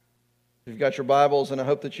If you've got your Bibles, and I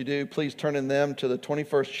hope that you do, please turn in them to the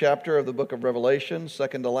 21st chapter of the book of Revelation,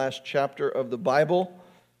 second to last chapter of the Bible.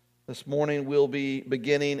 This morning we'll be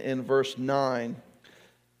beginning in verse 9.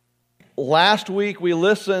 Last week we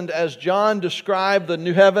listened as John described the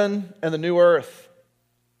new heaven and the new earth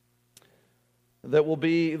that will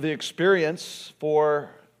be the experience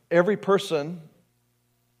for every person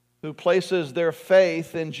who places their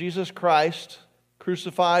faith in Jesus Christ,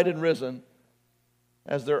 crucified and risen,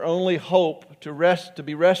 as their only hope to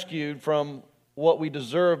be rescued from what we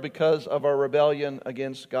deserve because of our rebellion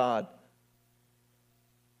against God.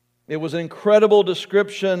 It was an incredible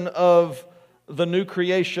description of the new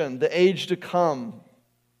creation, the age to come,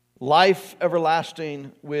 life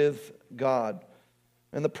everlasting with God.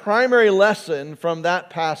 And the primary lesson from that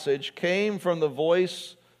passage came from the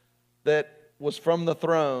voice that was from the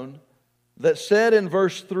throne that said in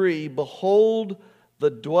verse 3, "Behold, the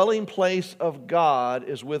dwelling place of God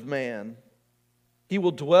is with man. He will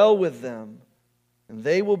dwell with them, and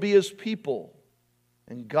they will be His people,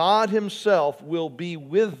 and God Himself will be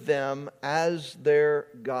with them as their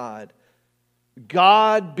God."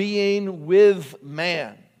 God being with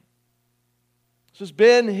man. This has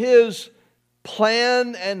been His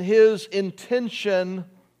plan and His intention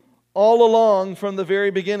all along from the very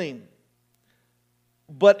beginning.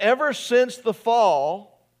 But ever since the fall,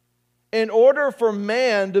 in order for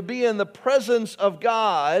man to be in the presence of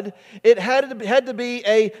God, it had to be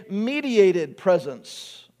a mediated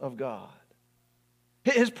presence of God.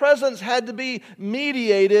 His presence had to be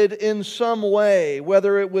mediated in some way,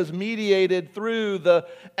 whether it was mediated through the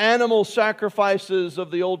animal sacrifices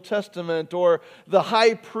of the Old Testament, or the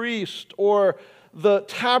high priest, or the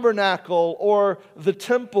tabernacle, or the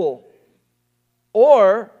temple,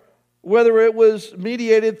 or whether it was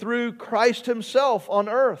mediated through Christ Himself on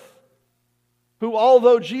earth, who,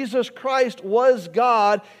 although Jesus Christ was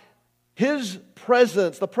God, His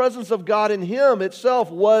presence, the presence of God in Him itself,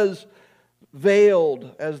 was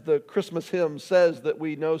veiled, as the Christmas hymn says that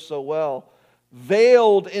we know so well.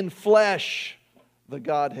 Veiled in flesh, the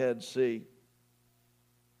Godhead see.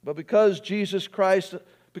 But because Jesus Christ,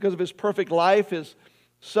 because of His perfect life, His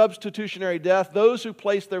substitutionary death, those who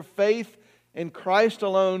place their faith in Christ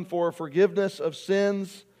alone for forgiveness of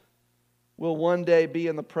sins will one day be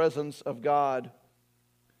in the presence of God,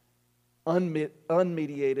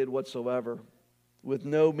 unmediated whatsoever, with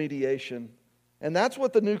no mediation. And that's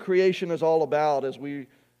what the new creation is all about, as we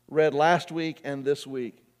read last week and this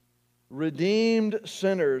week. Redeemed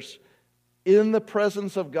sinners in the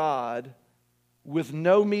presence of God with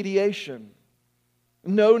no mediation.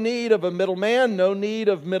 No need of a middleman, no need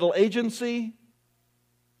of middle agency.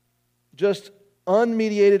 Just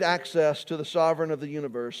unmediated access to the sovereign of the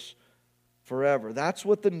universe forever. That's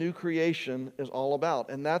what the new creation is all about.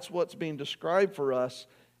 And that's what's being described for us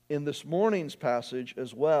in this morning's passage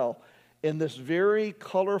as well, in this very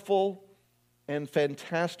colorful and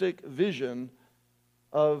fantastic vision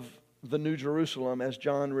of the New Jerusalem as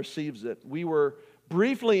John receives it. We were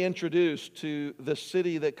briefly introduced to the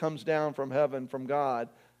city that comes down from heaven from God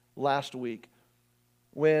last week,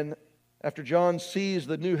 when after John sees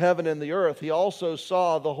the new heaven and the earth, he also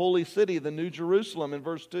saw the holy city, the New Jerusalem, in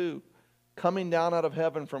verse 2, coming down out of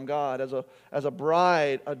heaven from God as a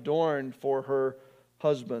bride adorned for her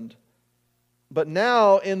husband. But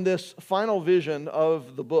now, in this final vision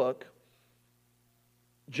of the book,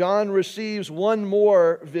 John receives one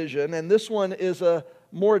more vision, and this one is a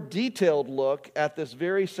more detailed look at this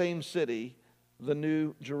very same city, the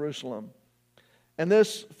New Jerusalem. And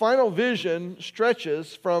this final vision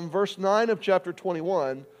stretches from verse 9 of chapter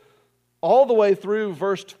 21 all the way through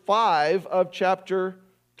verse 5 of chapter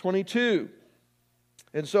 22.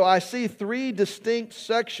 And so I see three distinct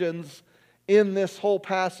sections in this whole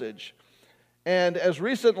passage. And as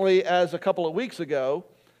recently as a couple of weeks ago,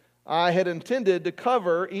 I had intended to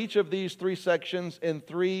cover each of these three sections in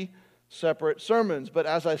three separate sermons. But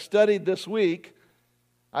as I studied this week,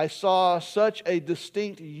 I saw such a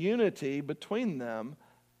distinct unity between them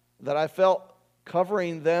that I felt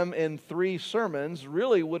covering them in three sermons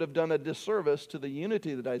really would have done a disservice to the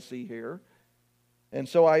unity that I see here. And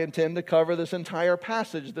so I intend to cover this entire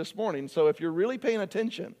passage this morning. So if you're really paying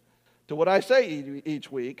attention to what I say each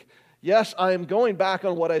week, yes, I am going back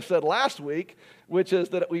on what I said last week, which is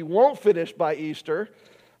that we won't finish by Easter,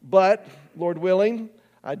 but Lord willing,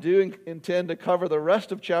 I do intend to cover the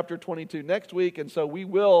rest of chapter 22 next week, and so we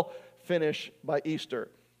will finish by Easter.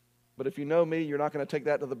 But if you know me, you're not going to take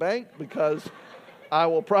that to the bank, because I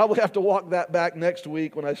will probably have to walk that back next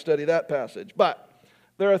week when I study that passage. But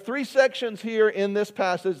there are three sections here in this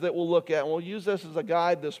passage that we'll look at, and we'll use this as a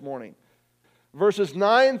guide this morning. Verses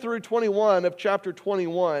 9 through 21 of chapter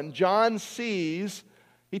 21, John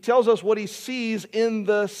he tells us what he sees in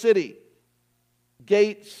the city.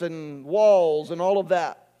 Gates and walls and all of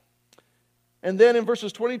that. And then in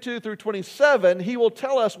verses 22 through 27, he will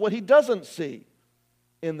tell us what he doesn't see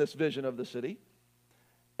in this vision of the city.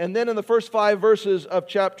 And then in the first 5 verses of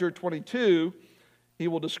chapter 22, he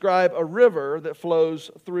will describe a river that flows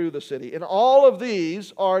through the city. And all of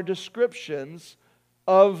these are descriptions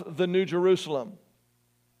of the New Jerusalem.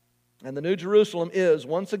 And the New Jerusalem is,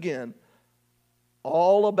 once again,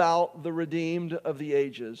 all about the redeemed of the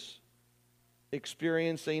ages,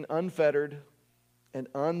 experiencing unfettered and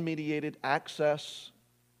unmediated access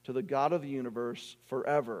to the God of the universe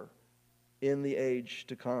forever in the age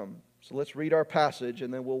to come. So let's read our passage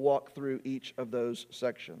and then we'll walk through each of those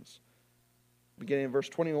sections. Beginning in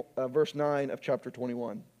verse 9 of chapter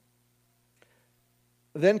 21.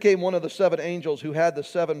 Then came one of the 7 angels who had the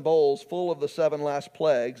 7 bowls full of the 7 last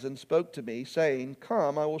plagues and spoke to me, saying,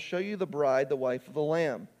 Come, I will show you the bride, the wife of the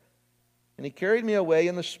Lamb. And he carried me away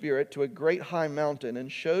in the Spirit to a great high mountain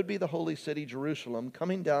and showed me the holy city Jerusalem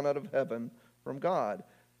coming down out of heaven from God,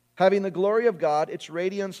 having the glory of God, its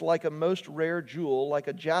radiance like a most rare jewel, like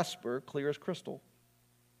a jasper, clear as crystal.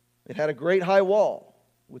 It had a great high wall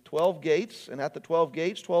with 12 gates, and at the 12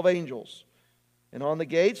 gates 12 angels. And on the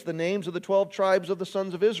gates, the names of the 12 tribes of the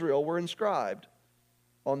sons of Israel were inscribed.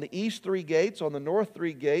 On the east 3 gates, on the north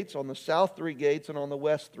 3 gates, on the south 3 gates, and on the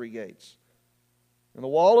west 3 gates. And the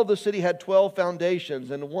wall of the city had 12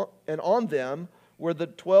 foundations, and on them were the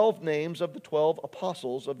 12 names of the 12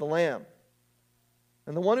 apostles of the Lamb.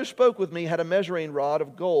 And the one who spoke with me had a measuring rod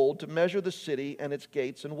of gold to measure the city and its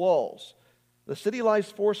gates and walls. The city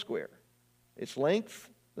lies 4 its length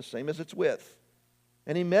the same as its width.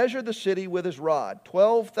 And he measured the city with his rod,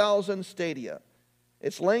 12,000 stadia.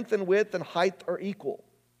 Its length and width and height are equal.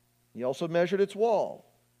 He also measured its wall,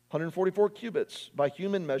 144 cubits by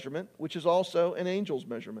human measurement, which is also an angel's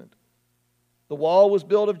measurement. The wall was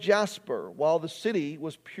built of jasper, while the city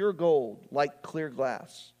was pure gold, like clear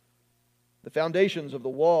glass. The foundations of the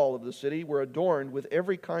wall of the city were adorned with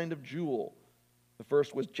every kind of jewel. The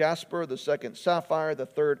first was jasper, the second sapphire, the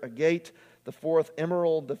third agate, the 4th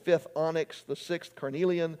emerald, the 5th onyx, the 6th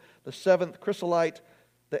carnelian, the 7th chrysolite,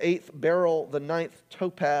 the 8th beryl, the 9th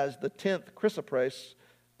topaz, the 10th chrysoprase,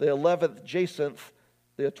 the 11th jacinth,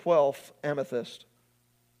 the 12th amethyst.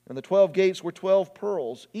 And the 12 gates were 12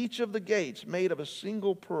 pearls, each of the gates made of a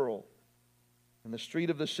single pearl. And the street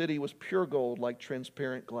of the city was pure gold, like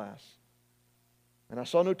transparent glass. And I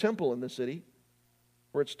saw no temple in the city,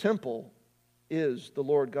 for its temple is the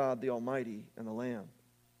Lord God, the Almighty, and the Lamb.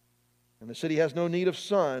 And the city has no need of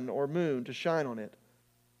sun or moon to shine on it,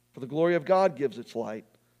 for the glory of God gives its light,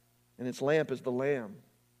 and its lamp is the Lamb.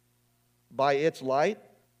 By its light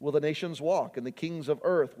will the nations walk, and the kings of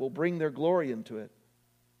earth will bring their glory into it.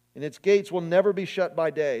 And its gates will never be shut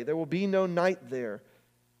by day. There will be no night there.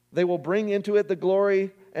 They will bring into it the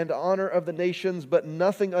glory and honor of the nations, but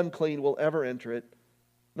nothing unclean will ever enter it,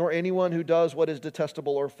 nor anyone who does what is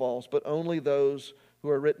detestable or false, but only those who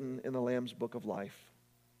are written in the Lamb's book of life.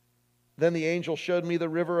 Then the angel showed me the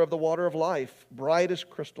river of the water of life, bright as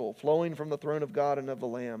crystal, flowing from the throne of God and of the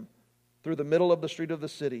Lamb, through the middle of the street of the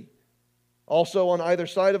city. Also on either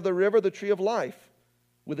side of the river, the tree of life,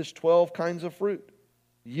 with its 12 kinds of fruit,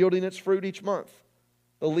 yielding its fruit each month.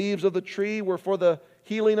 The leaves of the tree were for the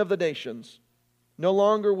healing of the nations. No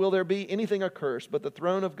longer will there be anything accursed, but the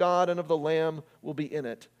throne of God and of the Lamb will be in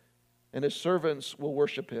it, and his servants will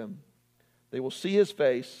worship him. They will see his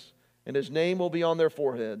face, and his name will be on their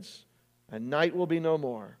foreheads, and night will be no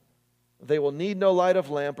more. They will need no light of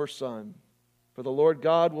lamp or sun, for the Lord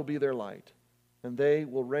God will be their light, and they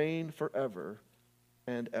will reign forever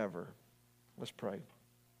and ever. Let's pray.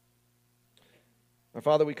 Our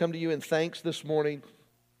Father, we come to you in thanks this morning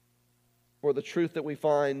for the truth that we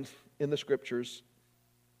find in the Scriptures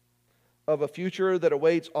of a future that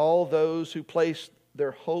awaits all those who place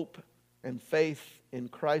their hope and faith in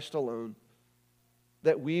Christ alone,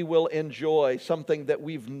 that we will enjoy something that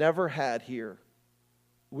we've never had here,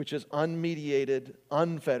 which is unmediated,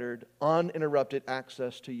 unfettered, uninterrupted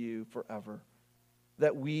access to you forever.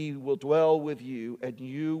 That we will dwell with you and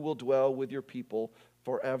you will dwell with your people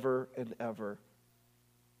forever and ever.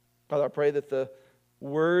 Father, I pray that the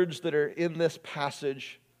words that are in this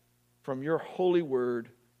passage from your holy word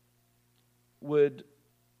would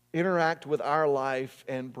interact with our life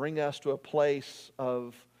and bring us to a place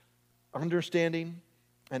of understanding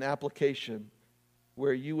and application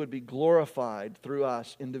where you would be glorified through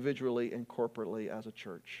us individually and corporately as a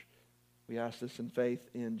church. We ask this in faith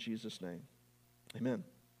in Jesus' name. Amen.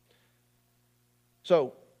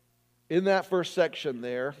 So, In that first section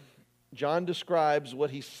there, John describes what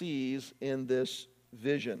he sees in this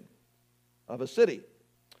vision of a city.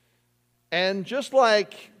 And just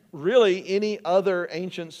like really any other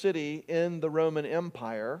ancient city in the Roman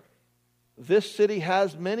Empire, this city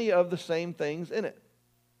has many of the same things in it.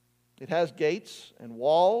 It has gates and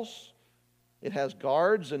walls. It has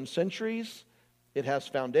guards and sentries. It has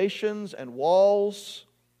foundations and walls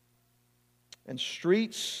and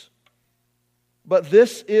streets. But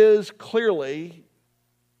this is clearly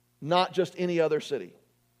not just any other city.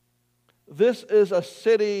 This is a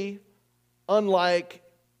city unlike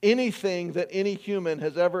anything that any human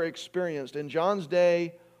has ever experienced in John's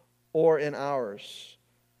day or in ours.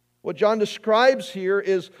 What John describes here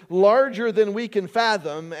is larger than we can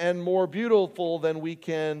fathom and more beautiful than we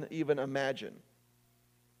can even imagine.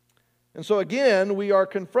 And so again, we are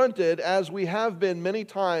confronted, as we have been many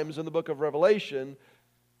times in the book of Revelation,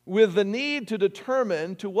 with the need to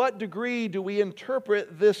determine to what degree do we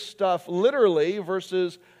interpret this stuff literally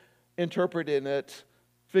versus interpreting it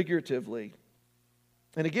figuratively.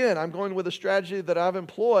 And again, I'm going with a strategy that I've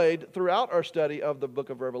employed throughout our study of the book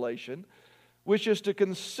of Revelation, which is to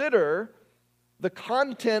consider the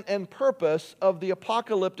content and purpose of the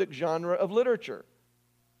apocalyptic genre of literature,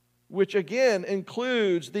 which again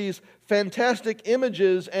includes these fantastic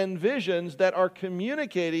images and visions that are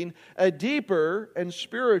communicating a deeper and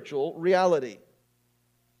spiritual reality.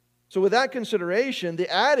 So with that consideration, the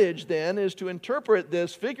adage then is to interpret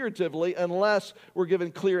this figuratively unless we're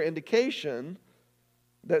given clear indication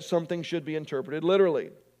that something should be interpreted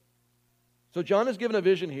literally. So John is given a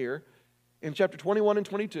vision here in chapter 21 and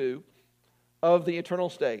 22 of the eternal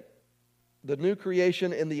state, the new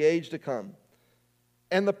creation in the age to come.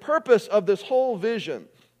 And the purpose of this whole vision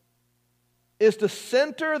is to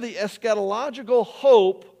center the eschatological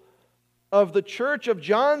hope of the church of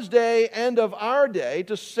John's day and of our day,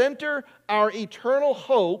 to center our eternal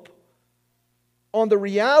hope on the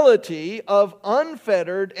reality of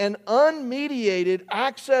unfettered and unmediated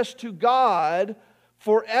access to God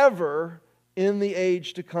forever in the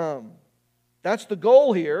age to come. That's the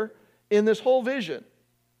goal here in this whole vision.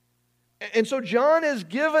 And so John is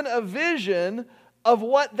given a vision of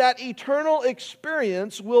what that eternal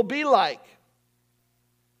experience will be like.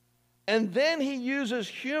 And then he uses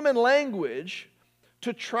human language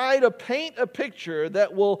to try to paint a picture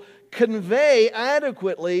that will convey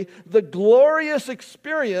adequately the glorious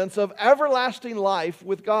experience of everlasting life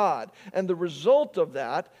with God. And the result of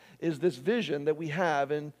that is this vision that we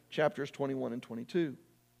have in chapters 21 and 22.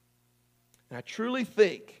 And I truly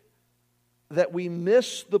think that we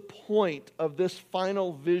miss the point of this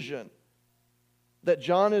final vision that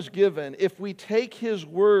John is given if we take his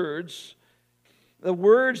words, the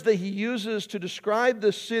words that he uses to describe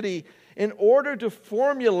the city, in order to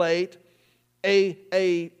formulate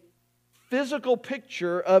a physical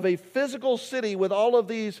picture of a physical city with all of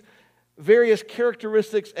these various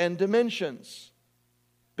characteristics and dimensions.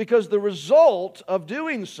 Because the result of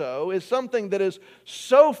doing so is something that is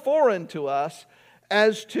so foreign to us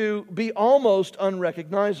as to be almost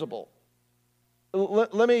unrecognizable.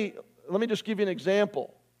 Let me just give you an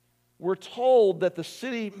example. We're told that the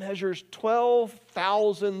city measures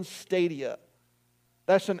 12,000 stadia.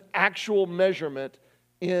 That's an actual measurement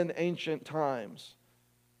in ancient times.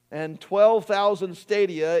 And 12,000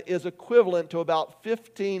 stadia is equivalent to about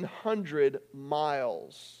 1,500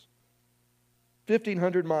 miles.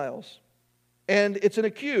 1,500 miles. And it's in a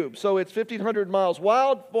cube, so it's 1,500 miles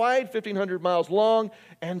wide, 1,500 miles long,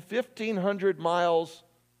 and 1,500 miles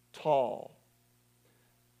tall.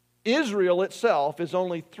 Israel itself is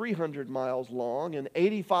only 300 miles long and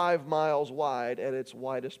 85 miles wide at its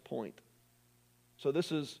widest point. So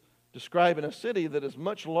this is describing a city that is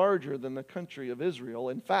much larger than the country of Israel.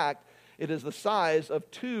 In fact, it is the size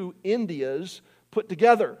of 2 Indias put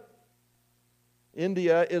together.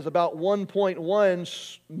 India is about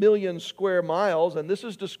 1.1 million square miles, and this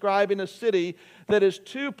is describing a city that is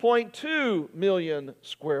 2.2 million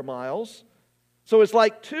square miles. So it's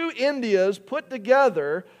like 2 Indias put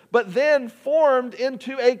together, but then formed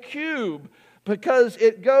into a cube, because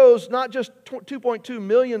it goes not just 2.2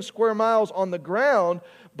 million square miles on the ground,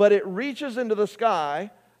 but it reaches into the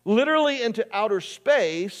sky, literally into outer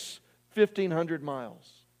space, 1,500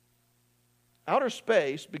 miles. Outer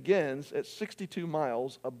space begins at 62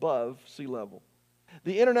 miles above sea level.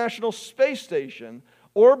 The International Space Station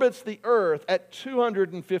orbits the Earth at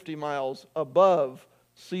 250 miles above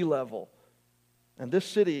sea level. And this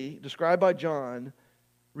city, described by John,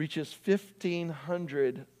 reaches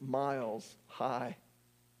 1,500 miles high.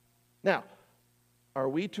 Now, are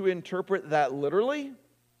we to interpret that literally?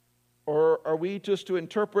 Or are we just to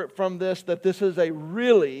interpret from this that this is a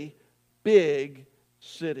really big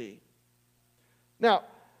city. Now,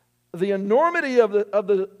 the enormity of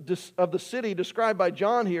the city described by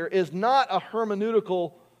John here is not a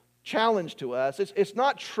hermeneutical challenge to us. It's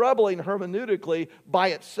not troubling hermeneutically by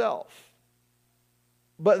itself.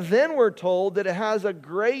 But then we're told that it has a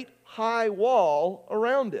great high wall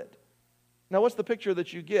around it. Now, what's the picture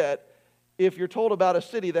that you get if you're told about a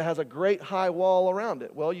city that has a great high wall around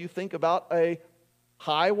it? Well, you think about a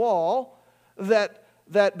high wall that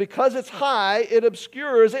because it's high, it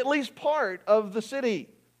obscures at least part of the city.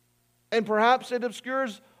 And perhaps it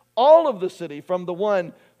obscures all of the city from the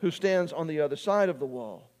one who stands on the other side of the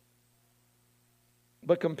wall.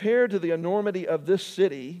 But compared to the enormity of this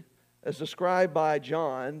city, as described by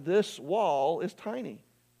John, this wall is tiny.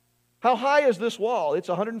 How high is this wall? It's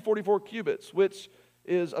 144 cubits, which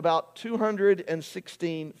is about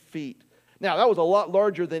 216 feet. Now, that was a lot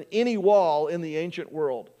larger than any wall in the ancient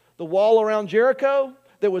world. The wall around Jericho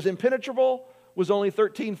that was impenetrable was only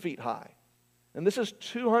 13 feet high. And this is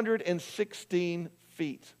 216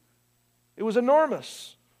 feet. It was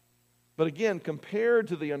enormous. But again, compared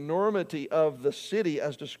to the enormity of the city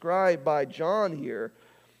as described by John here,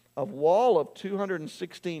 a wall of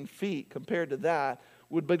 216 feet compared to that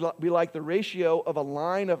would be like the ratio of a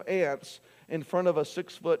line of ants in front of a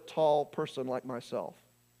 6-foot-tall person like myself.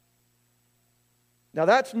 Now,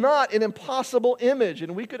 that's not an impossible image,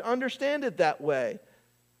 and we could understand it that way.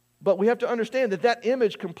 But we have to understand that that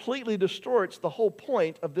image completely distorts the whole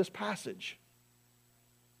point of this passage.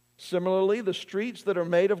 Similarly, the streets that are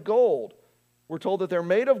made of gold. We're told that they're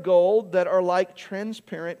made of gold that are like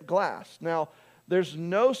transparent glass. Now, there's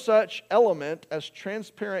no such element as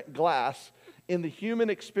transparent glass in the human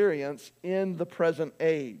experience in the present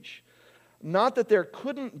age. Not that there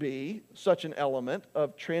couldn't be such an element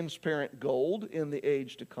of transparent gold in the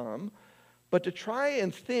age to come, but to try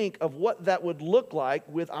and think of what that would look like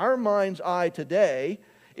with our mind's eye today,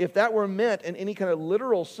 if that were meant in any kind of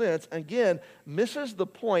literal sense, again, misses the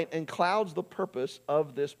point and clouds the purpose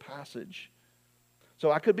of this passage.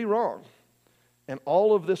 So I could be wrong, and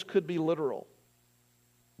all of this could be literal.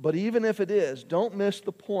 But even if it is, don't miss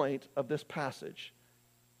the point of this passage.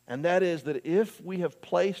 And that is that if we have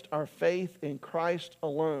placed our faith in Christ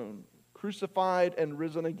alone, crucified and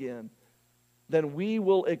risen again, then we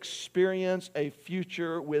will experience a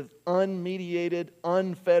future with unmediated,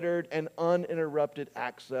 unfettered, and uninterrupted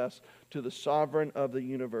access to the sovereign of the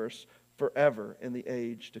universe forever in the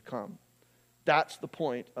age to come. That's the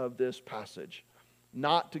point of this passage.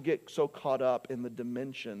 Not to get so caught up in the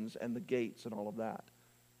dimensions and the gates and all of that.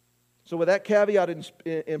 So with that caveat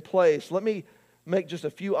in place, let me make just a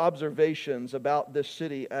few observations about this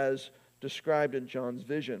city as described in John's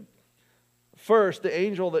vision. First, the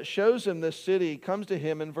angel that shows him this city comes to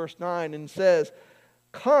him in verse 9 and says,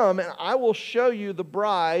 "Come and I will show you the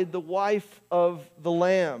bride, the wife of the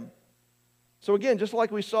Lamb." So again, just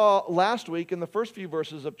like we saw last week in the first few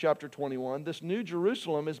verses of chapter 21, this New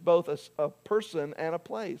Jerusalem is both a person and a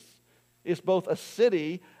place. It's both a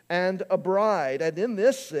city and a bride. And in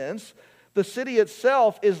this sense, the city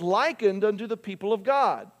itself is likened unto the people of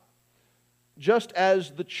God. Just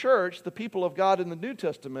as the church, the people of God in the New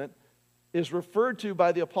Testament, is referred to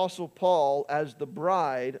by the Apostle Paul as the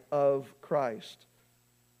bride of Christ.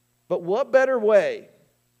 But what better way,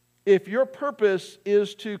 if your purpose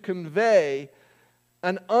is to convey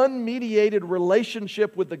an unmediated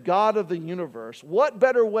relationship with the God of the universe, what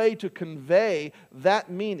better way to convey that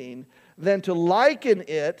meaning than to liken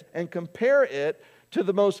it and compare it to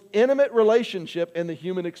the most intimate relationship in the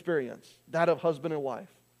human experience, that of husband and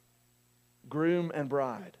wife, groom and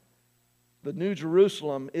bride. The New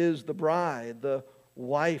Jerusalem is the bride, the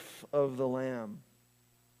wife of the Lamb.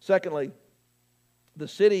 Secondly, the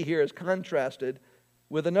city here is contrasted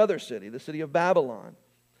with another city, the city of Babylon.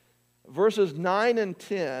 Verses 9 and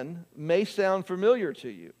 10 may sound familiar to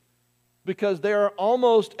you because they are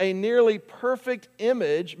almost a nearly perfect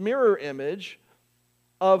image, mirror image,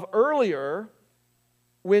 of earlier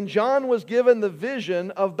when John was given the vision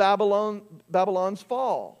of Babylon's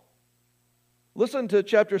fall. Listen to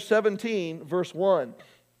chapter 17, verse 1,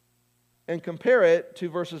 and compare it to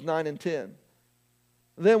verses 9 and 10.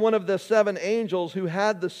 Then one of the 7 angels who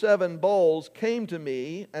had the 7 bowls came to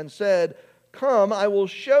me and said, "Come, I will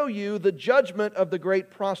show you the judgment of the great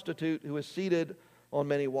prostitute who is seated on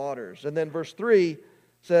many waters." And then verse 3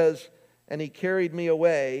 says, "And he carried me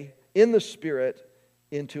away in the Spirit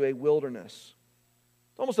into a wilderness."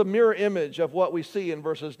 It's almost a mirror image of what we see in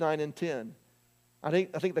verses 9 and 10. I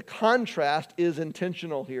think the contrast is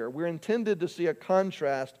intentional here. We're intended to see a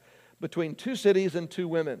contrast between 2 cities and 2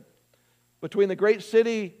 women. Between the great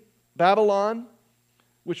city Babylon,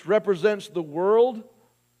 which represents the world,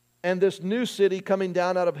 and this new city coming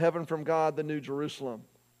down out of heaven from God, the New Jerusalem.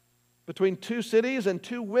 Between two cities and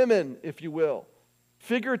two women, if you will,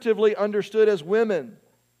 figuratively understood as women.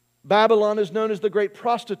 Babylon is known as the great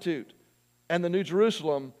prostitute, and the New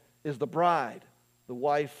Jerusalem is the bride, the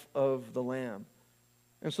wife of the Lamb.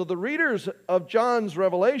 And so the readers of John's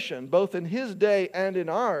Revelation, both in his day and in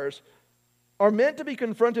ours, are meant to be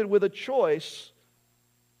confronted with a choice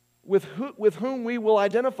with whom we will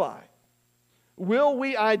identify. Will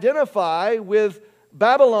we identify with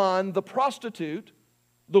Babylon, the prostitute,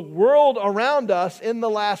 the world around us in the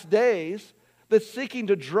last days that's seeking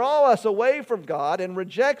to draw us away from God and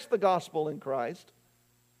rejects the gospel in Christ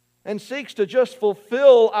and seeks to just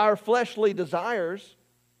fulfill our fleshly desires?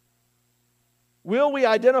 Will we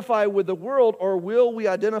identify with the world, or will we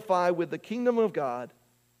identify with the kingdom of God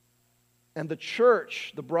and the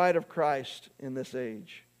church, the bride of Christ in this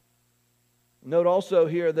age? Note also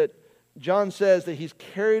here that John says that he's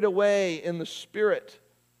carried away in the Spirit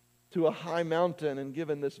to a high mountain and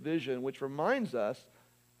given this vision, which reminds us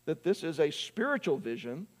that this is a spiritual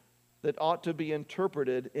vision that ought to be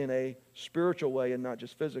interpreted in a spiritual way and not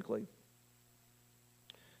just physically.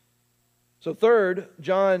 So third,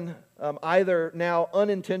 John, either now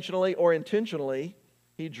unintentionally or intentionally,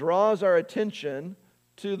 he draws our attention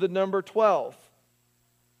to the number 12.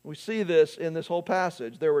 We see this in this whole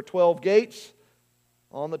passage. There were 12 gates.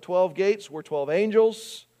 On the 12 gates were 12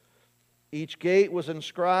 angels. Each gate was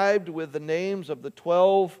inscribed with the names of the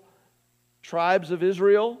 12 tribes of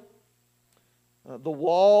Israel. The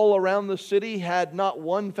wall around the city had not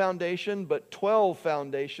one foundation, but 12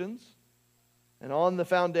 foundations. And on the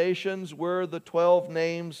foundations were the 12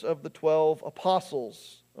 names of the 12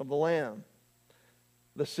 apostles of the Lamb.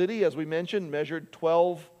 The city, as we mentioned, measured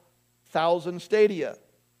 12,000 stadia.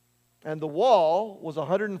 And the wall was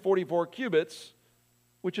 144 cubits,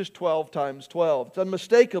 which is 12 times 12. It's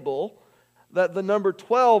unmistakable that the number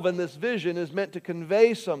 12 in this vision is meant to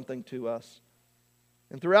convey something to us.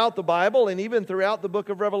 And throughout the Bible, and even throughout the book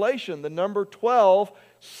of Revelation, the number 12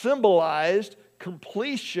 symbolized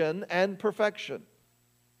completion and perfection.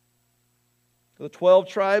 The 12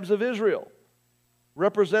 tribes of Israel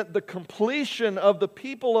represent the completion of the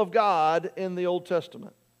people of God in the Old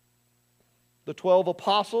Testament. The 12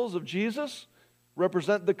 apostles of Jesus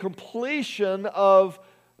represent the completion of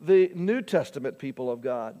the New Testament people of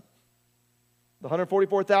God. The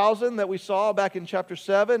 144,000 that we saw back in chapter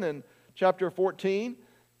 7 and chapter 14,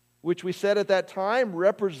 which we said at that time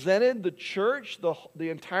represented the church, the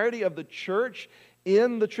entirety of the church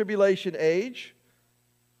in the tribulation age,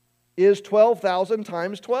 is 12,000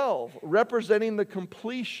 times 12, representing the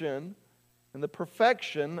completion and the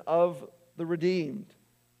perfection of the redeemed.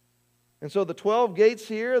 And so the 12 gates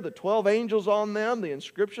here, the 12 angels on them, the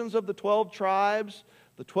inscriptions of the 12 tribes,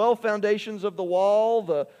 the 12 foundations of the wall,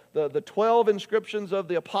 the 12 inscriptions of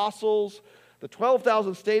the apostles, the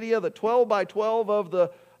 12,000 stadia, the 12 by 12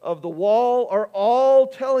 of the wall are all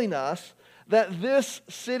telling us that this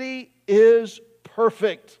city is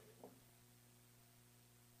perfect.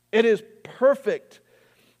 It is perfect.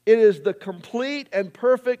 It is the complete and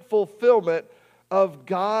perfect fulfillment of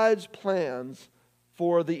God's plans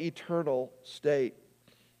for the eternal state.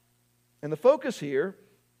 And the focus here,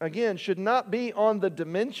 again, should not be on the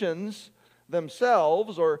dimensions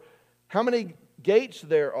themselves or how many gates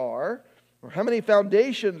there are or how many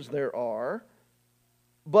foundations there are,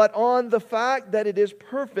 but on the fact that it is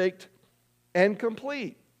perfect and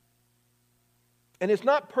complete. And it's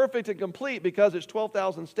not perfect and complete because it's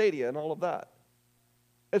 12,000 stadia and all of that.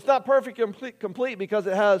 It's not perfect and complete because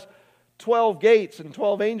it has 12 gates and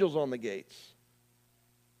 12 angels on the gates.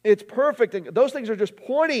 It's perfect, and those things are just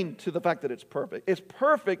pointing to the fact that it's perfect. It's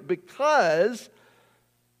perfect because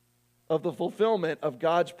of the fulfillment of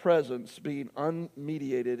God's presence being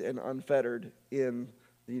unmediated and unfettered in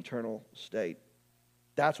the eternal state.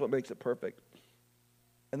 That's what makes it perfect.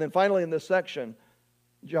 And then finally in this section,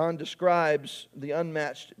 John describes the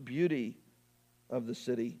unmatched beauty of the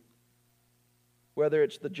city. Whether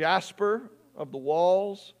it's the jasper of the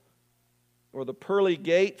walls, or the pearly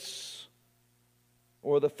gates,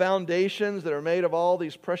 or the foundations that are made of all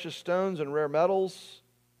these precious stones and rare metals,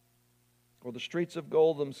 or the streets of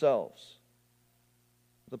gold themselves.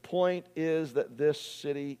 The point is that this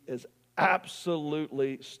city is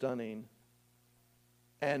absolutely stunning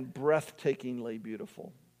and breathtakingly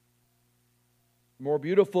beautiful. More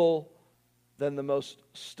beautiful than the most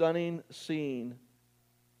stunning scene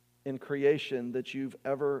in creation that you've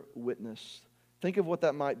ever witnessed. Think of what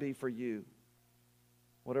that might be for you.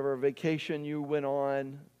 Whatever vacation you went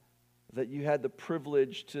on, that you had the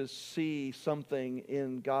privilege to see something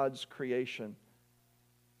in God's creation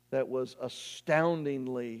that was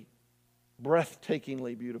astoundingly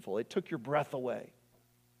breathtakingly beautiful. It took your breath away.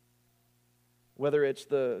 Whether it's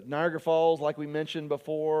the Niagara Falls, like we mentioned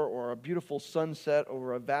before, or a beautiful sunset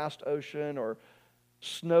over a vast ocean, or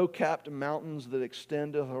snow-capped mountains that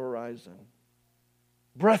extend to the horizon.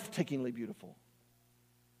 Breathtakingly beautiful.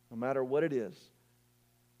 No matter what it is,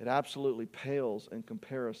 it absolutely pales in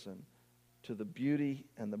comparison to the beauty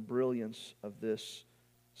and the brilliance of this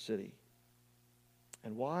city.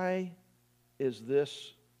 And why is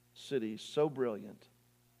this city so brilliant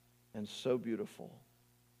and so beautiful?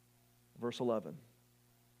 Verse 11.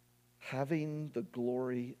 Having the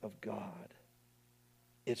glory of God,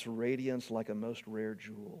 its radiance like a most rare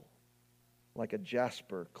jewel, like a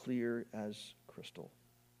jasper clear as crystal.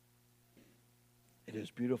 It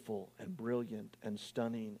is beautiful and brilliant and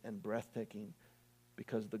stunning and breathtaking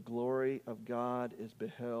because the glory of God is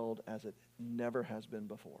beheld as it never has been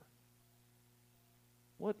before.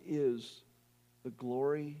 What is the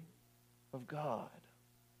glory of God?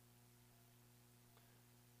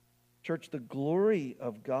 Church, the glory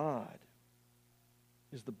of God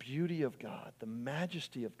is the beauty of God, the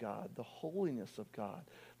majesty of God, the holiness of God,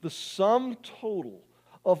 the sum total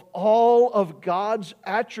of all of God's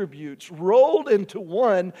attributes rolled into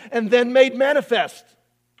one and then made manifest,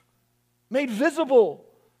 made visible.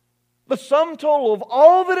 The sum total of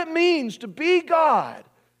all that it means to be God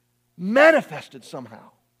manifested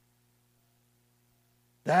somehow.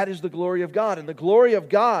 That is the glory of God. And the glory of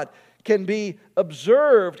God can be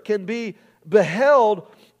observed, can be beheld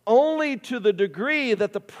only to the degree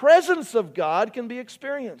that the presence of God can be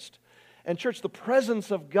experienced. And church, the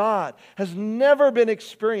presence of God has never been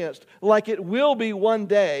experienced like it will be one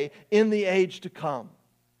day in the age to come.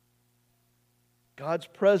 God's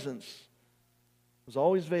presence was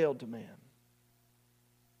always veiled to man.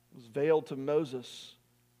 It was veiled to Moses.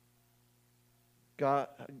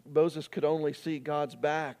 Moses could only see God's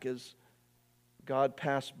back as God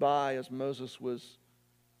passed by, as Moses was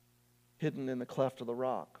hidden in the cleft of the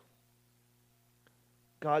rock.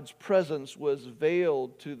 God's presence was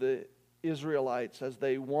veiled to the Israelites as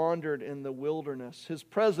they wandered in the wilderness. His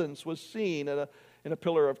presence was seen in a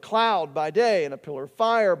pillar of cloud by day and a pillar of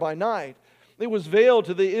fire by night. It was veiled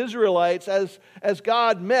to the Israelites as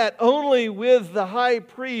God met only with the high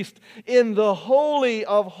priest in the Holy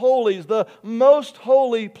of Holies, the most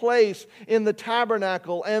holy place in the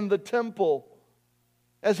tabernacle and the temple.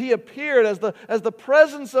 As he appeared, as the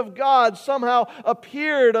presence of God somehow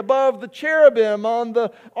appeared above the cherubim on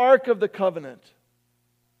the Ark of the Covenant.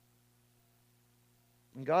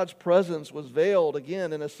 And God's presence was veiled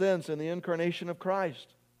again, in a sense, in the incarnation of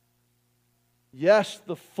Christ. Yes,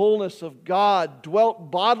 the fullness of God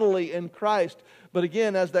dwelt bodily in Christ. But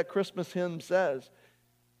again, as that Christmas hymn says,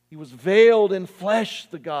 He was veiled in flesh,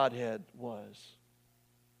 the Godhead was.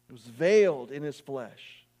 It was veiled in His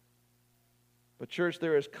flesh. But church,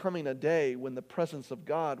 there is coming a day when the presence of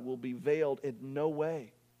God will be veiled in no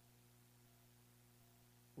way.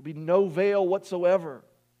 There will be no veil whatsoever.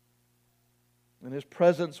 And His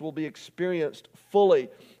presence will be experienced fully,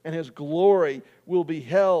 and His glory will be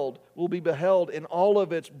beheld in all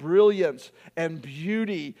of its brilliance and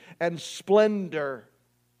beauty and splendor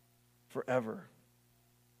forever.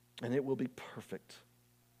 And it will be perfect.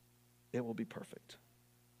 It will be perfect.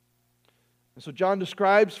 And so John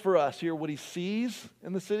describes for us here what he sees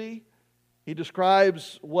in the city. He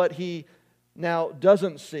describes what he now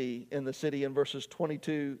doesn't see in the city in verses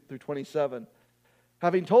 22 through 27.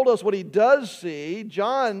 Having told us what he does see,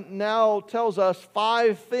 John now tells us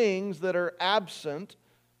 5 things that are absent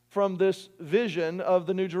from this vision of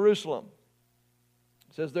the New Jerusalem.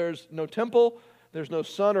 It says there's no temple, there's no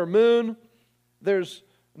sun or moon, there's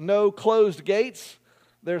no closed gates,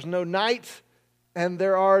 there's no night, and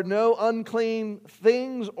there are no unclean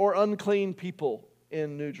things or unclean people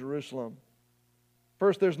in New Jerusalem.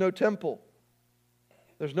 First, there's no temple.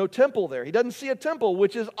 There's no temple there. He doesn't see a temple,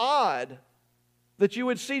 which is odd. That you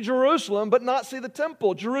would see Jerusalem but not see the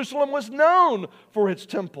temple. Jerusalem was known for its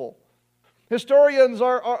temple. Historians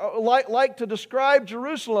like to describe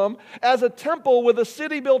Jerusalem as a temple with a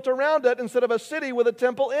city built around it instead of a city with a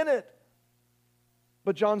temple in it.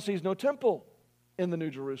 But John sees no temple in the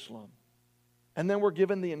New Jerusalem. And then we're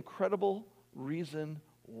given the incredible reason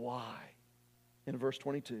why in verse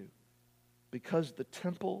 22. Because the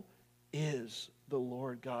temple is the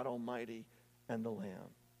Lord God Almighty and the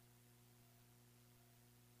Lamb.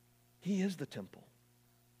 He is the temple.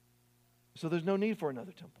 So there's no need for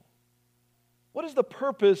another temple. What is the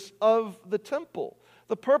purpose of the temple?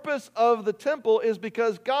 The purpose of the temple is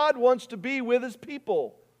because God wants to be with His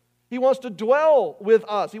people. He wants to dwell with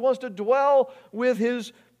us. He wants to dwell with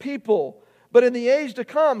His people. But in the age to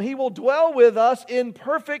come, He will dwell with us in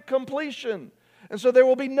perfect completion. And so there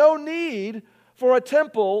will be no need for a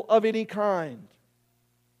temple of any kind.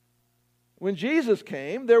 When Jesus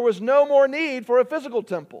came, there was no more need for a physical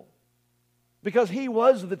temple because He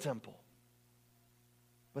was the temple.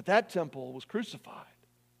 But that temple was crucified.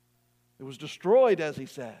 It was destroyed, as He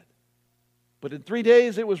said. But in 3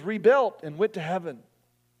 days it was rebuilt and went to heaven.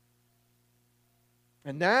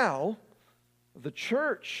 And now, the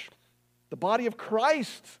church, the body of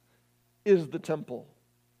Christ, is the temple.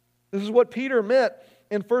 This is what Peter meant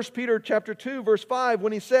in 1 Peter chapter 2, verse 5,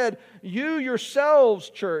 when he said, "You yourselves,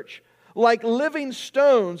 church, like living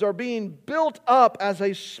stones, are being built up as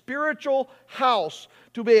a spiritual house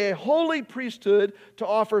to be a holy priesthood, to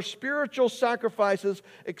offer spiritual sacrifices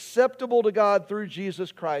acceptable to God through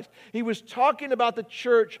Jesus Christ." He was talking about the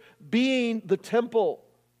church being the temple.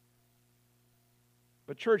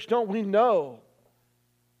 But church, don't we know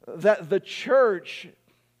that the church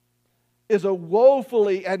is a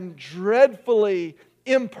woefully and dreadfully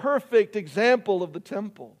imperfect example of the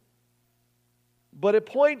temple? But it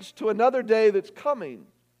points to another day that's coming.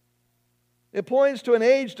 It points to an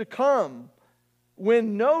age to come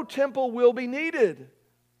when no temple will be needed,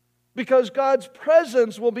 because God's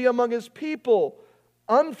presence will be among His people,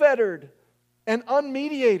 unfettered and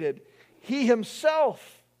unmediated. He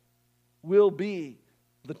Himself will be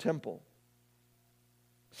the temple.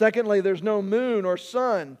 Secondly, there's no moon or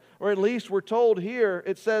sun, or at least we're told here,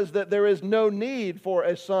 it says that there is no need for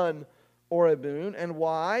a sun or a moon. And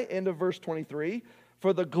why? End of verse 23.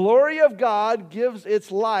 "For the glory of God gives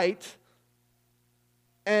its light,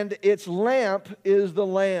 and its lamp is the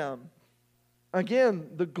Lamb."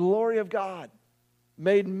 Again, the glory of God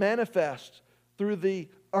made manifest through the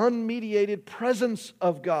unmediated presence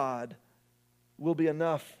of God will be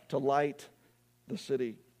enough to light the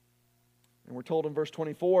city. And we're told in verse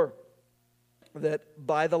 24 that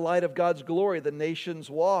by the light of God's glory the nations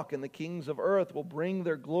walk, and the kings of earth will bring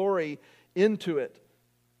their glory into it.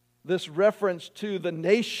 This reference to the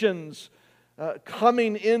nations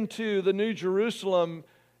coming into the New Jerusalem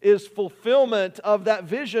is fulfillment of that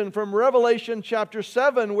vision from Revelation chapter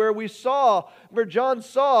 7, where John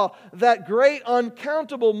saw that great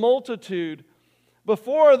uncountable multitude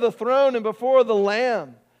before the throne and before the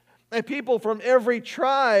Lamb, and people from every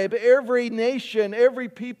tribe, every nation, every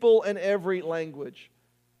people, and every language.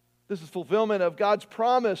 This is fulfillment of God's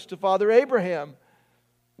promise to Father Abraham,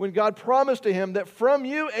 when God promised to him that from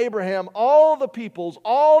you, Abraham, all the peoples,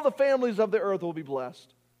 all the families of the earth will be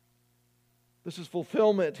blessed. This is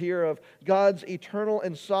fulfillment here of God's eternal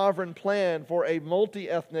and sovereign plan for a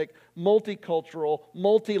multi-ethnic, multicultural,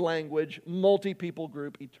 multi-language, multi-people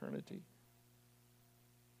group eternity.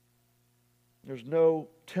 There's no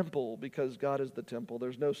temple because God is the temple.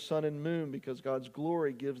 There's no sun and moon because God's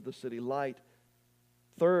glory gives the city light.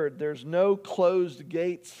 Third, there's no closed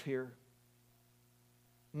gates here.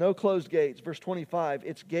 No closed gates. Verse 25,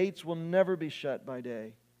 its gates will never be shut by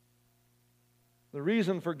day. The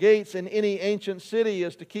reason for gates in any ancient city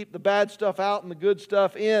is to keep the bad stuff out and the good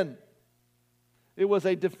stuff in. It was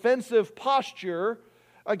a defensive posture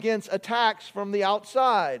against attacks from the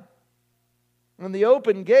outside. And the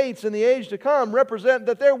open gates in the age to come represent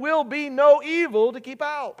that there will be no evil to keep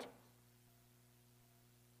out.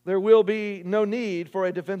 There will be no need for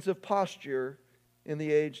a defensive posture in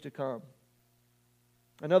the age to come.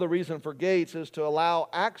 Another reason for gates is to allow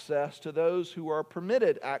access to those who are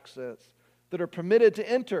permitted access, that are permitted to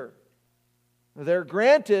enter. They're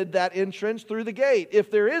granted that entrance through the gate. If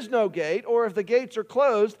there is no gate, or if the gates are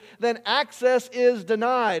closed, then access is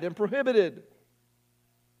denied and prohibited.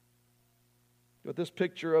 But this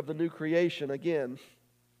picture of the new creation, again,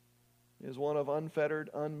 is one of unfettered,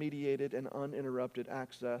 unmediated, and uninterrupted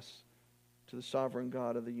access to the sovereign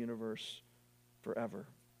God of the universe forever.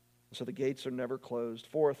 So the gates are never closed.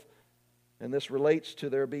 Fourth, and this relates to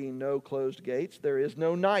there being no closed gates, there is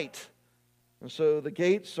no night. And so the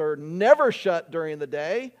gates are never shut during the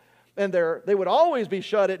day, and they would always be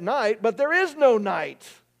shut at night, but there is no night.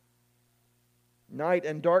 Night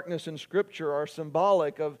and darkness in Scripture are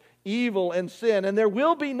symbolic of evil and sin, and there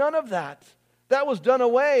will be none of that. That was done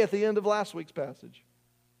away at the end of last week's passage.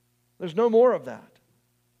 There's no more of that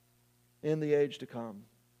in the age to come.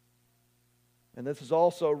 And this is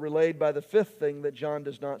also relayed by the fifth thing that John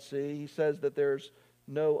does not see. He says that there's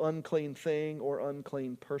no unclean thing or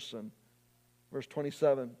unclean person. Verse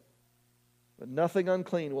 27, but nothing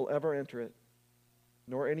unclean will ever enter it,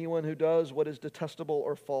 nor anyone who does what is detestable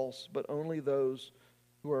or false, but only those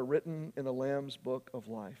who are written in the Lamb's book of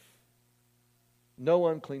life. No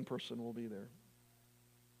unclean person will be there.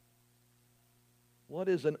 What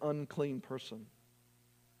is an unclean person?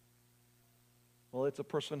 Well, it's a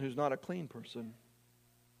person who's not a clean person.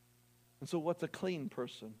 And so what's a clean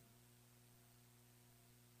person?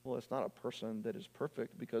 Well, it's not a person that is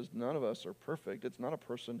perfect, because none of us are perfect. It's not a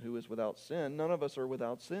person who is without sin. None of us are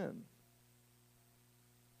without sin.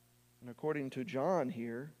 And according to John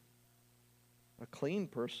here, a clean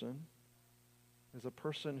person is a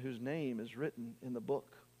person whose name is written in the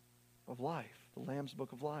book of life, the Lamb's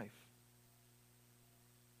book of life.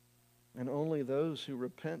 And only those who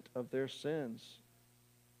repent of their sins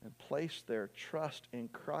and place their trust in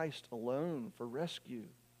Christ alone for rescue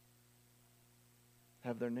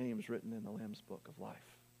have their names written in the Lamb's book of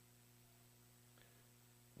life.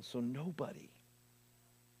 And so nobody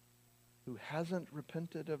who hasn't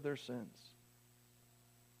repented of their sins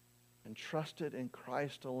and trusted in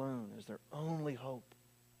Christ alone as their only hope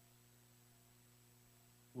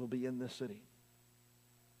will be in this city.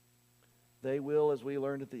 They will, as we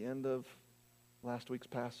learned at the end of last week's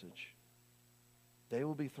passage, they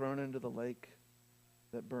will be thrown into the lake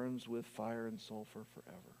that burns with fire and sulfur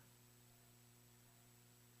forever.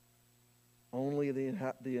 Only the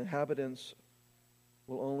inhabitants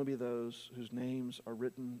will only be those whose names are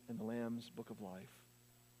written in the Lamb's book of life.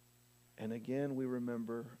 And again, we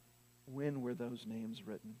remember, when were those names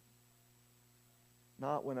written?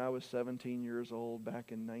 Not when I was 17 years old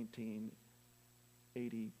back in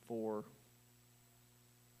 1984,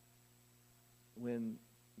 when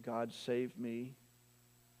God saved me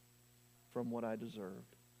from what I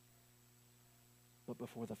deserved, but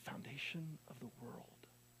before the foundation of the world,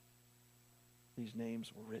 these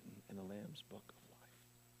names were written in the Lamb's book of life.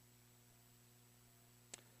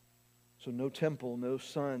 So no temple, no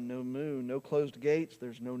sun, no moon, no closed gates.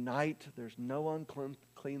 There's no night. There's no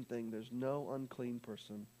unclean thing. There's no unclean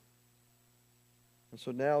person. And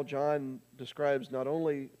so now John describes not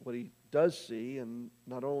only what he does see and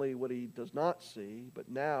not only what he does not see, but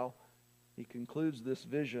now he concludes this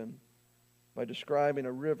vision by describing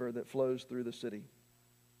a river that flows through the city.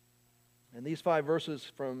 And these 5 verses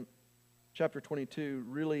from chapter 22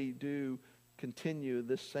 really do continue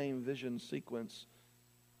this same vision sequence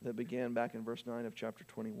that began back in verse 9 of chapter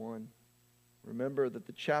 21. Remember that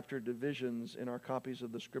the chapter divisions in our copies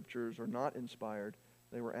of the Scriptures are not inspired.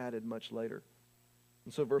 They were added much later.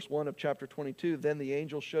 And so verse 1 of chapter 22, then the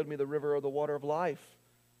angel showed me the river of the water of life,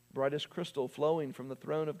 bright as crystal, flowing from the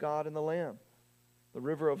throne of God and the Lamb. The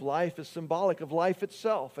river of life is symbolic of life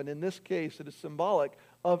itself, and in this case it is symbolic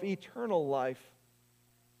of eternal life.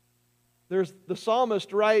 The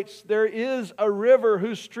psalmist writes, there is a river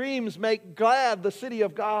whose streams make glad the city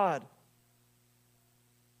of God.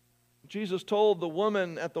 Jesus told the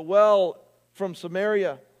woman at the well from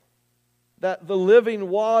Samaria that the living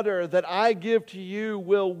water that I give to you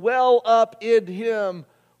will well up in him,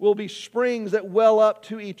 will be springs that well up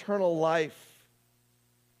to eternal life.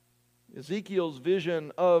 Ezekiel's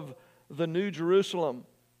vision of the New Jerusalem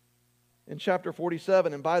in chapter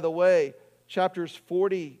 47, and by the way, chapters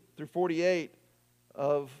 40 through 48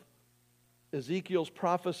 of Ezekiel's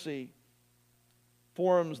prophecy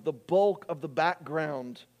forms the bulk of the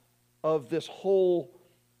background of this whole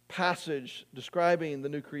passage describing the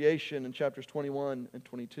new creation in chapters 21 and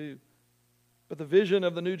 22. But the vision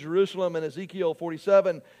of the New Jerusalem in Ezekiel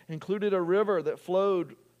 47 included a river that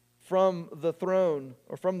flowed from the throne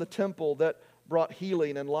or from the temple that brought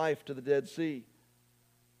healing and life to the Dead Sea.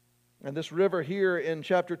 And this river here in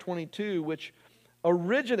chapter 22, which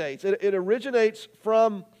originates, it originates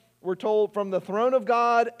from, we're told, from the throne of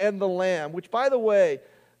God and the Lamb, which, by the way,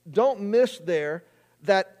 don't miss there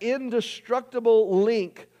that indestructible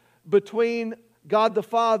link between God the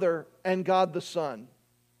Father and God the Son.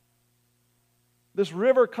 This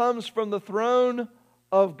river comes from the throne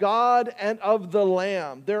of God and of the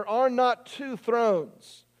Lamb. There are not 2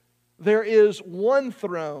 thrones. There is one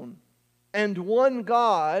throne and one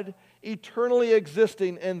God eternally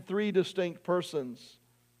existing in 3 distinct persons.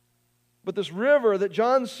 But this river that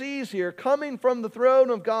John sees here coming from the throne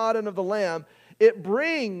of God and of the Lamb, it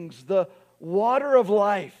brings the water of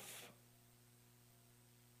life.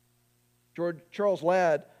 Charles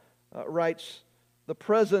Ladd writes, the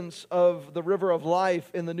presence of the river of life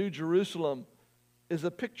in the New Jerusalem is a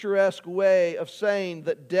picturesque way of saying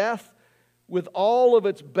that death, with all of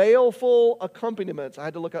its baleful accompaniments, I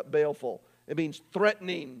had to look up baleful, it means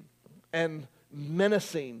threatening and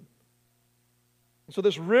menacing. So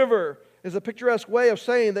this river is a picturesque way of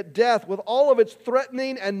saying that death, with all of its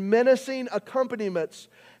threatening and menacing accompaniments,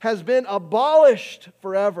 has been abolished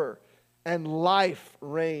forever, and life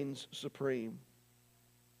reigns supreme.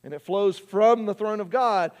 And it flows from the throne of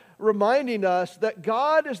God, reminding us that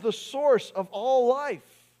God is the source of all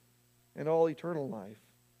life and all eternal life.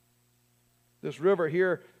 This river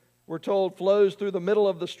here we're told, flows through the middle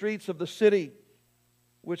of the streets of the city,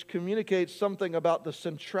 which communicates something about the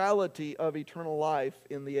centrality of eternal life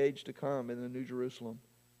in the age to come in the New Jerusalem.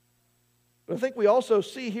 But I think we also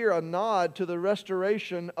see here a nod to the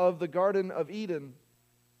restoration of the Garden of Eden.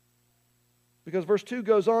 Because verse 2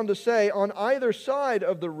 goes on to say, on either side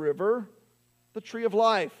of the river, the tree of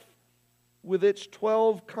life, with its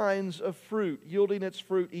 12 kinds of fruit, yielding its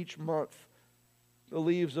fruit each month. The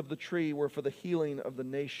leaves of the tree were for the healing of the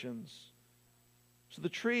nations. So the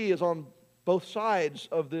tree is on both sides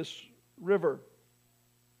of this river.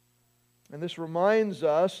 And this reminds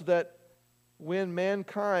us that when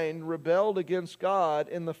mankind rebelled against God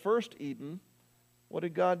in the first Eden, what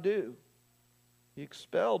did God do? He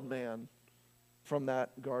expelled man from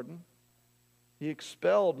that garden. He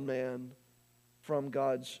expelled man from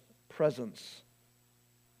God's presence.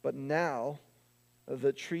 But now,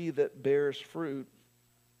 the tree that bears fruit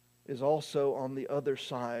is also on the other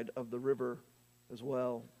side of the river as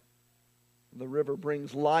well. The river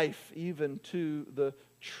brings life even to the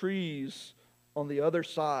trees on the other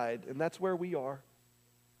side. And that's where we are,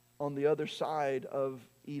 on the other side of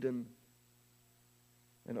Eden.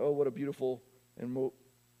 And oh, what a beautiful and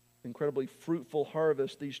incredibly fruitful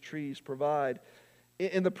harvest these trees provide.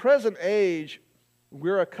 In the present age,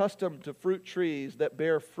 we're accustomed to fruit trees that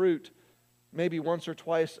bear fruit maybe once or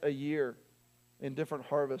twice a year in different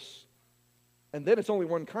harvests. And then it's only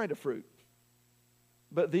one kind of fruit.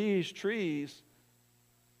 But these trees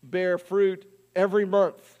bear fruit every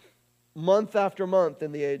month, month after month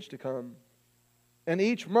in the age to come. And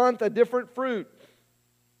each month a different fruit.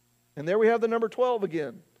 And there we have the number 12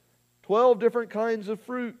 again. 12 different kinds of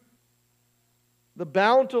fruit. The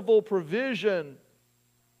bountiful provision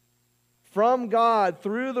from God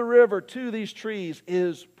through the river to these trees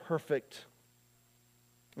is perfect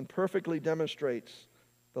and perfectly demonstrates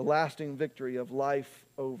the lasting victory of life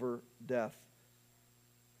over death.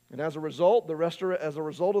 And as a result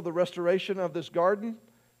of the restoration of this garden,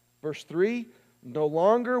 verse 3, no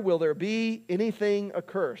longer will there be anything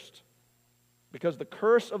accursed, because the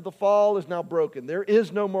curse of the fall is now broken. There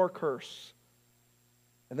is no more curse.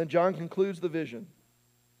 And then John concludes the vision.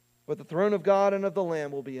 But the throne of God and of the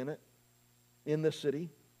Lamb will be in it, in this city.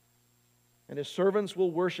 And His servants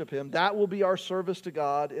will worship Him. That will be our service to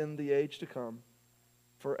God in the age to come.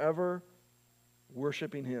 Forever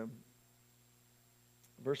worshiping Him.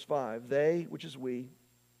 Verse 5, they, which is we.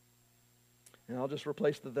 And I'll just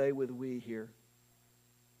replace the they with we here.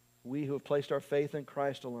 We who have placed our faith in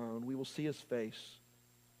Christ alone, we will see His face.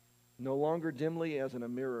 No longer dimly as in a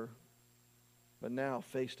mirror, but now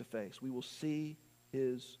face to face. We will see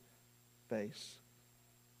His face.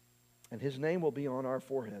 And His name will be on our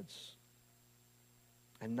foreheads.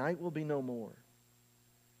 And night will be no more.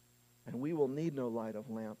 And we will need no light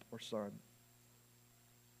of lamp or sun.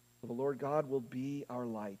 For the Lord God will be our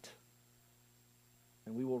light.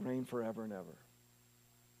 And we will reign forever and ever.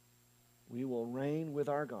 We will reign with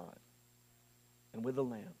our God and with the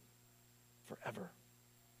Lamb forever.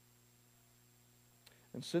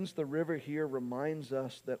 And since the river here reminds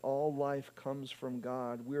us that all life comes from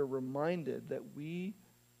God, we're reminded that we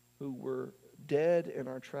who were dead in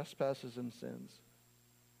our trespasses and sins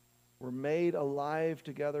were made alive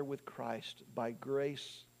together with Christ by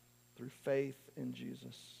grace through faith in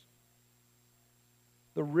Jesus.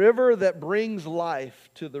 The river that brings life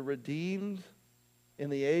to the redeemed in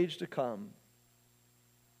the age to come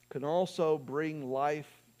can also bring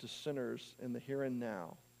life to sinners in the here and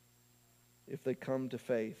now if they come to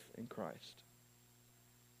faith in Christ.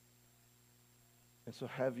 And so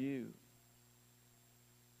have you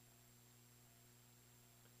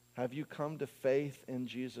come to faith in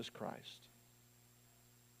Jesus Christ?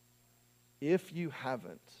 If you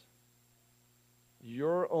haven't,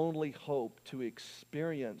 your only hope to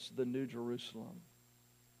experience the New Jerusalem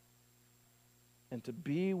and to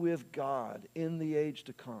be with God in the age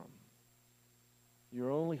to come,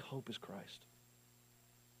 your only hope is Christ.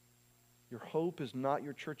 Your hope is not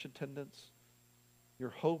your church attendance.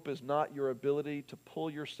 Your hope is not your ability to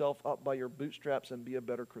pull yourself up by your bootstraps and be a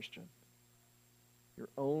better Christian. Your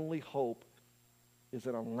only hope is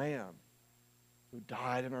in a Lamb who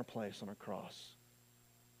died in our place on a cross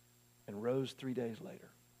and rose 3 days later.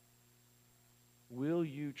 Will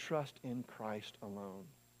you trust in Christ alone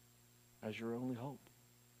as your only hope?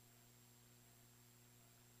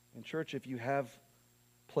 And church, if you have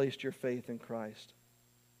placed your faith in Christ,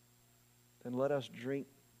 then let us drink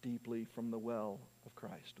deeply from the well of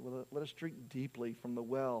Christ. Let us drink deeply from the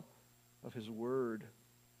well of His Word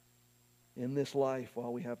in this life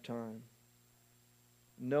while we have time,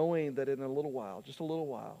 knowing that in a little while, just a little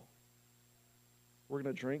while, we're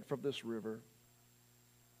going to drink from this river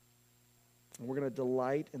And we're going to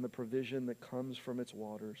delight in the provision that comes from its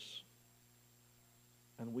waters.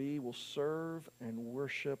 And we will serve and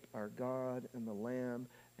worship our God and the Lamb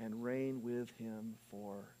and reign with him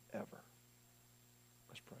forever.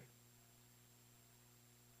 Let's pray.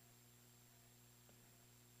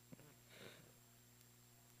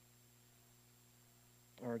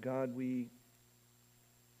 Our God,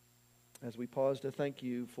 as we pause to thank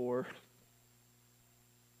you for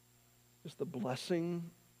just the blessing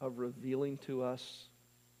of revealing to us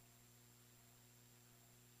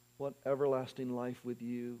what everlasting life with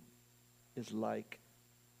you is like.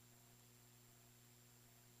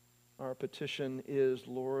 Our petition is,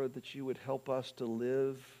 Lord, that you would help us to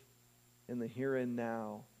live in the here and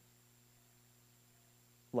now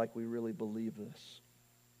like we really believe this.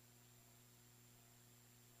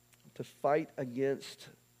 To fight against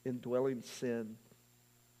indwelling sin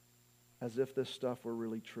as if this stuff were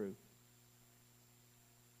really true.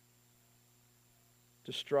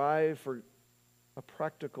 To strive for a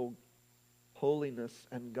practical holiness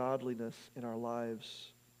and godliness in our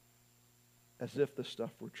lives as if this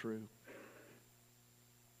stuff were true.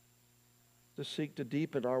 To seek to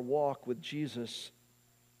deepen our walk with Jesus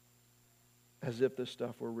as if this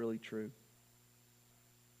stuff were really true.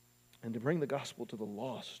 And to bring the gospel to the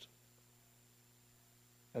lost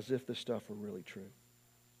as if this stuff were really true.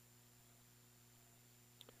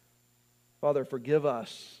 Father, forgive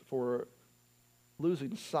us for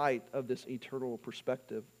losing sight of this eternal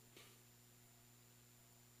perspective.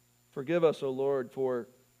 Forgive us, O Lord, for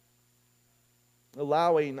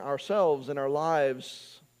allowing ourselves and our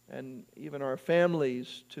lives and even our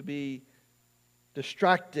families to be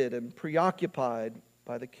distracted and preoccupied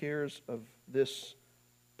by the cares of this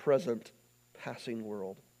present passing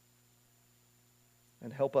world.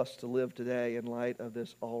 And help us to live today in light of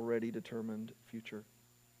this already determined future.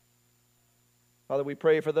 Father, we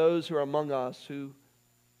pray for those who are among us who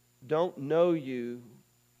don't know you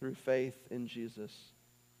through faith in Jesus.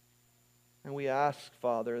 And we ask,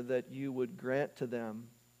 Father, that you would grant to them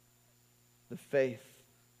the faith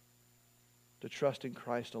to trust in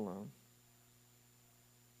Christ alone.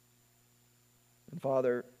 And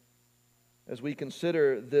Father, as we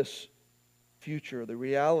consider this future, the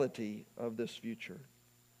reality of this future,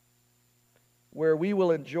 where we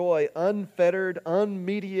will enjoy unfettered,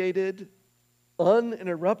 unmediated,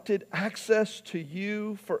 uninterrupted access to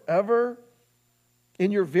you forever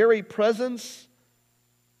in your very presence,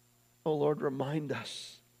 oh Lord, remind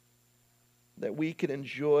us that we can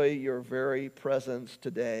enjoy your very presence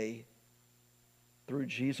today through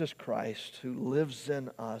Jesus Christ, who lives in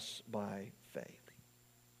us by faith.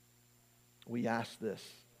 We ask this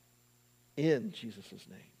in Jesus'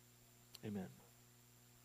 name. Amen.